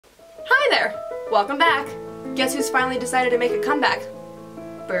there! Welcome back! Guess who's finally decided to make a comeback?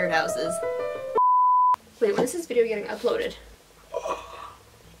 Birdhouses. Wait, when is this video getting uploaded?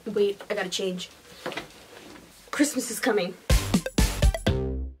 Wait, I gotta change. Christmas is coming.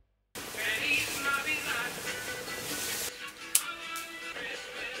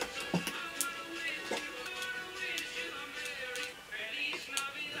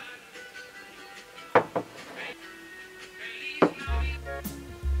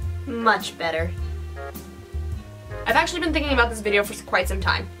 Much better. I've actually been thinking about this video for quite some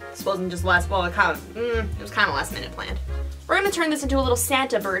time. This wasn't just last, well, it was kind of last minute planned. We're gonna turn this into a little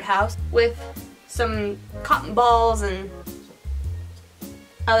Santa birdhouse with some cotton balls and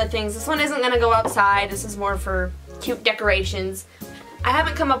other things. This one isn't gonna go outside. This is more for cute decorations. I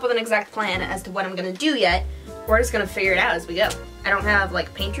haven't come up with an exact plan as to what I'm gonna do yet. We're just gonna figure it out as we go. I don't have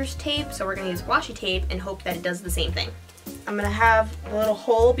like painter's tape, so we're gonna use washi tape and hope that it does the same thing. I'm gonna have the little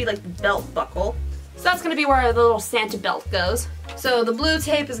hole be like the belt buckle. So that's gonna be where the little Santa belt goes. So the blue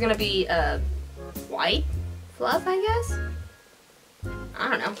tape is gonna be white fluff, I guess? I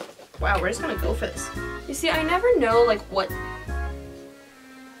don't know. Wow, we're just gonna go for this. You see, I never know like what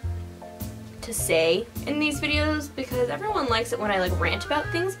to say in these videos because everyone likes it when I like rant about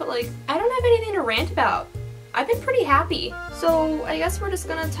things, but like I don't have anything to rant about. I've been pretty happy. So I guess we're just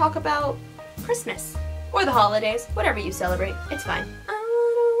gonna talk about Christmas. Or the holidays, whatever you celebrate, it's fine. I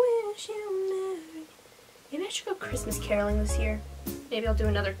wanna wish you merry. Maybe I should go Christmas caroling this year. Maybe I'll do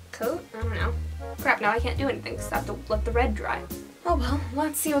another coat, I don't know. Crap, now I can't do anything because I have to let the red dry. Oh well,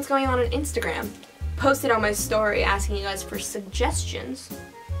 let's see what's going on Instagram. Posted on my story asking you guys for suggestions.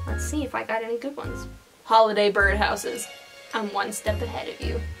 Let's see if I got any good ones. Holiday birdhouses. I'm one step ahead of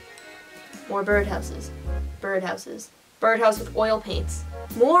you. More birdhouses. Birdhouses. Birdhouse with oil paints.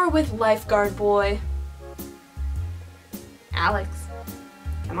 More with lifeguard boy. Alex,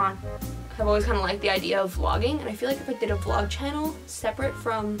 come on. I've always kind of liked the idea of vlogging, and I feel like if I did a vlog channel separate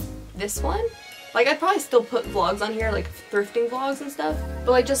from this one, like I'd probably still put vlogs on here, like thrifting vlogs and stuff,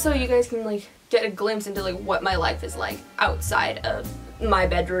 but like just so you guys can like get a glimpse into like what my life is like outside of my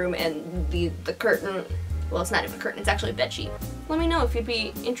bedroom and the curtain. Well, it's not even a curtain, it's actually a bedsheet. Let me know if you'd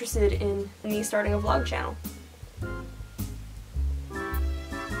be interested in me starting a vlog channel.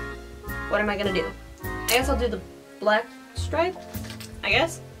 What am I gonna do? I guess I'll do the black stripe, I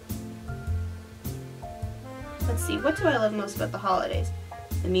guess. Let's see, what do I love most about the holidays?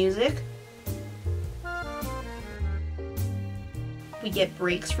 The music. We get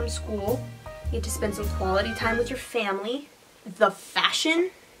breaks from school. You get to spend some quality time with your family. The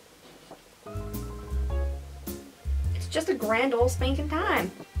fashion. It's just a grand old spanking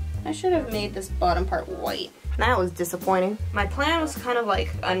time. I should have made this bottom part white. That was disappointing. My plan was kind of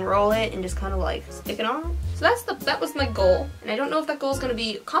like unroll it and just kind of like stick it on. So that was my goal, and I don't know if that goal is going to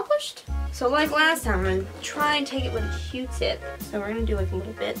be accomplished. So like last time, I'm going to try and take it with a Q-tip. So we're going to do like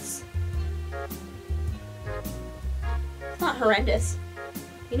little bits. It's not horrendous.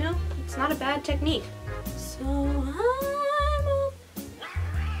 You know, it's not a bad technique. So I'm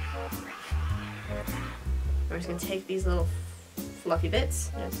just going to take these little fluffy bits.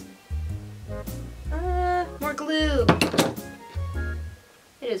 Just more glue.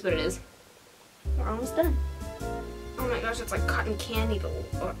 It is what it is. We're almost done. Oh my gosh, it's like cotton candy, but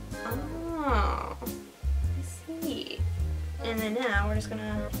oh, I see. And then now we're just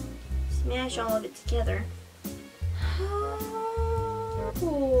gonna smash all of it together. Oh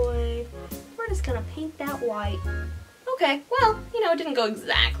boy, we're just gonna paint that white. Okay, well, you know, it didn't go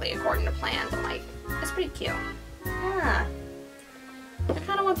exactly according to plan, but like, it's pretty cute. Ah. I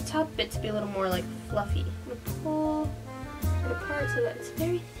kind of want the top bit to be a little more like fluffy. I'm going to pull it apart so that it's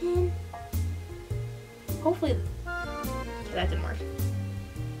very thin. Hopefully, okay, that didn't work.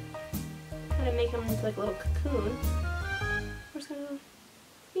 Kind of make them into like a little cocoon. We're just going to go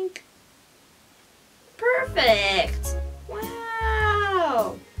pink. Perfect!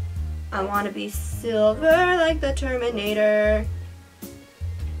 Wow! I want to be silver like the Terminator.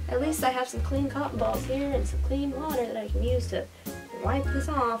 At least I have some clean cotton balls here and some clean water that I can use to wipe this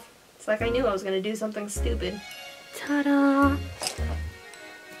off. It's like I knew I was going to do something stupid. Ta-da!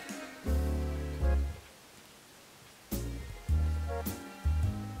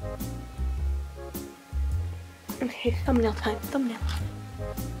 Okay, thumbnail time, thumbnail.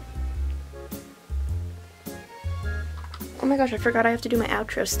 Oh my gosh, I forgot I have to do my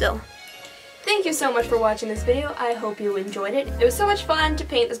outro still. Thank you so much for watching this video. I hope you enjoyed it. It was so much fun to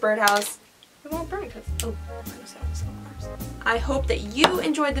paint this birdhouse. It won't burn because, oh, I hope that you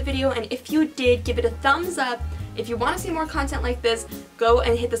enjoyed the video, and if you did, give it a thumbs up, If you want to see more content like this, go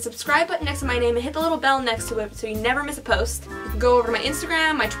and hit the subscribe button next to my name and hit the little bell next to it so you never miss a post. You can go over to my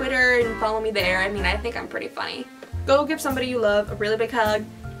Instagram, my Twitter, and follow me there. I mean, I think I'm pretty funny. Go give somebody you love a really big hug,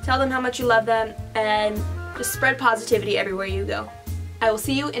 tell them how much you love them, and just spread positivity everywhere you go. I will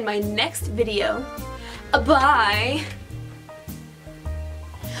see you in my next video. Bye!